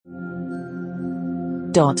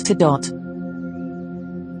dot to dot.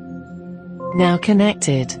 Now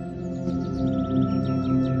connected.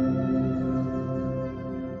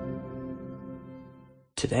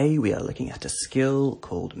 Today we are looking at a skill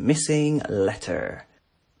called missing letter.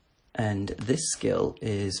 And this skill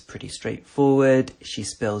is pretty straightforward. She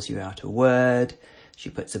spells you out a word. She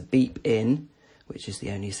puts a beep in, which is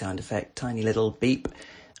the only sound effect, tiny little beep,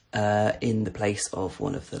 in the place of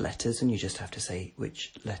one of the letters. And you just have to say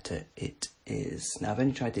which letter it is. Now, I've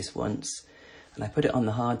only tried this once, and I put it on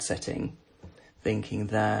the hard setting, thinking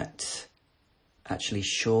that actually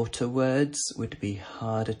shorter words would be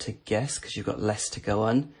harder to guess because you've got less to go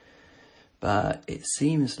on. But it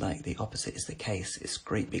seems like the opposite is the case. It's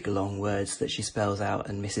great big long words that she spells out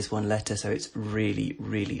and misses one letter, so it's really,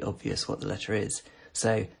 really obvious what the letter is.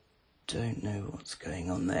 So, don't know what's going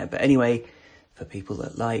on there. But anyway, for people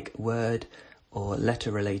that like word or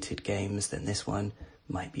letter-related games, then this one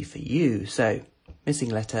might be for you. So, missing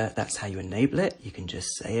letter, that's how you enable it. You can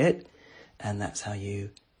just say it, and that's how you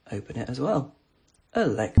open it as well.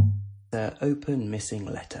 Alexa, open missing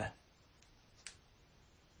letter.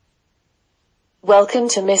 Welcome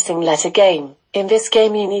to Missing Letter Game. In this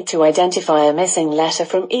game you need to identify a missing letter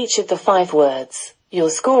from each of the 5 words. Your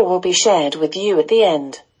score will be shared with you at the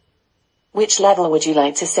end. Which level would you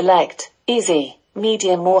like to select? Easy,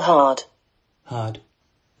 medium or hard? Hard.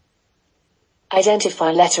 Identify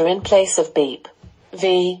letter in place of beep.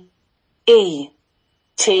 V, E,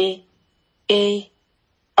 T, E,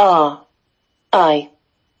 R, I,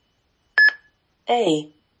 A,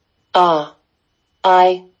 R,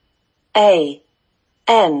 I, A,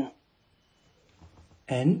 N.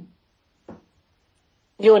 N.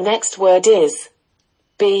 Your next word is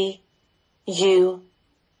B, U,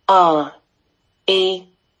 R, E,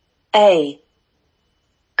 A,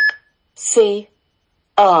 C,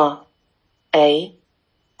 R, A,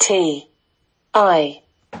 T, I,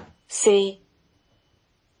 C,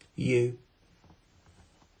 U.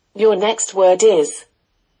 Your next word is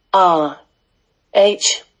R,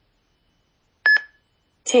 H,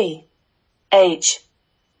 T, H,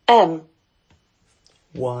 M.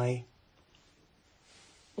 Y.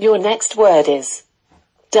 Your next word is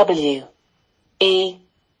W, E,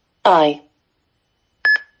 I,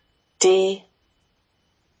 D.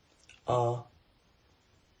 R.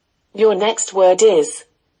 Your next word is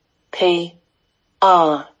P,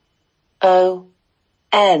 R, O,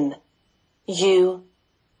 N, U,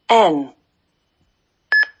 N,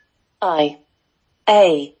 I,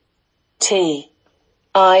 A, T,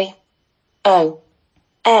 I, O,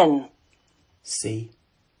 N. C.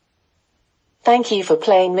 Thank you for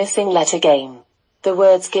playing Missing Letter Game. The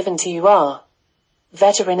words given to you are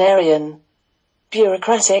veterinarian,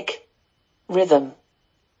 bureaucratic, rhythm,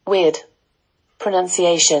 weird,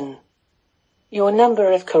 pronunciation. Your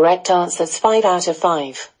number of correct answers 5 out of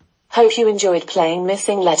 5. Hope you enjoyed playing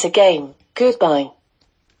Missing Letter Game. Goodbye.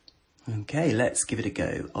 Okay, let's give it a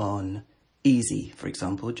go on easy, for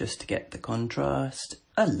example, just to get the contrast.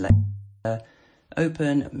 Alexa,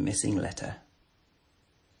 open missing letter.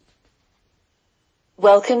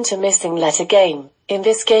 Welcome to Missing Letter Game. In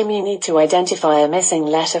this game you need to identify a missing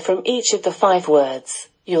letter from each of the 5 words.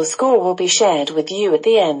 Your score will be shared with you at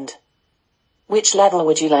the end. Which level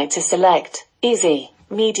would you like to select? Easy,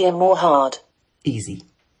 medium or hard? Easy.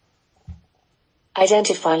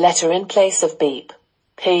 Identify letter in place of beep.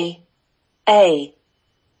 P, A,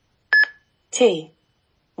 T,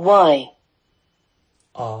 Y,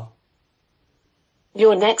 R.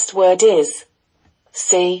 Your next word is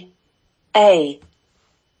C, A,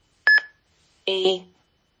 E,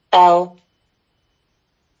 L.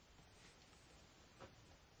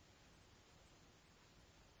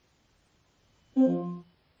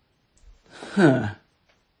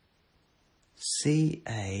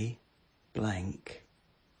 C-A blank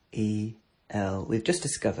E-L. We've just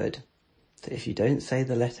discovered that if you don't say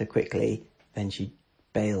the letter quickly, then she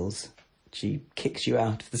bails. She kicks you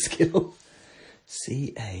out of the skill.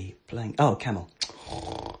 C-A blank. Oh, camel.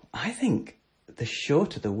 I think the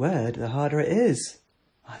shorter the word, the harder it is.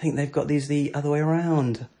 I think they've got these the other way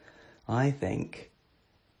around. I think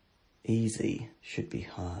easy should be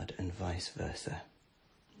hard and vice versa.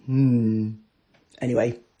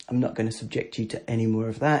 Anyway, I'm not going to subject you to any more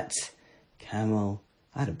of that. Camel.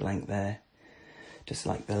 I had a blank there. Just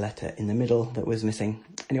like the letter in the middle that was missing.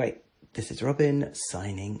 Anyway, this is Robin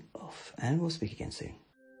signing off, and we'll speak again soon.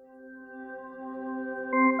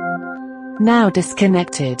 Now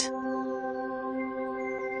disconnected.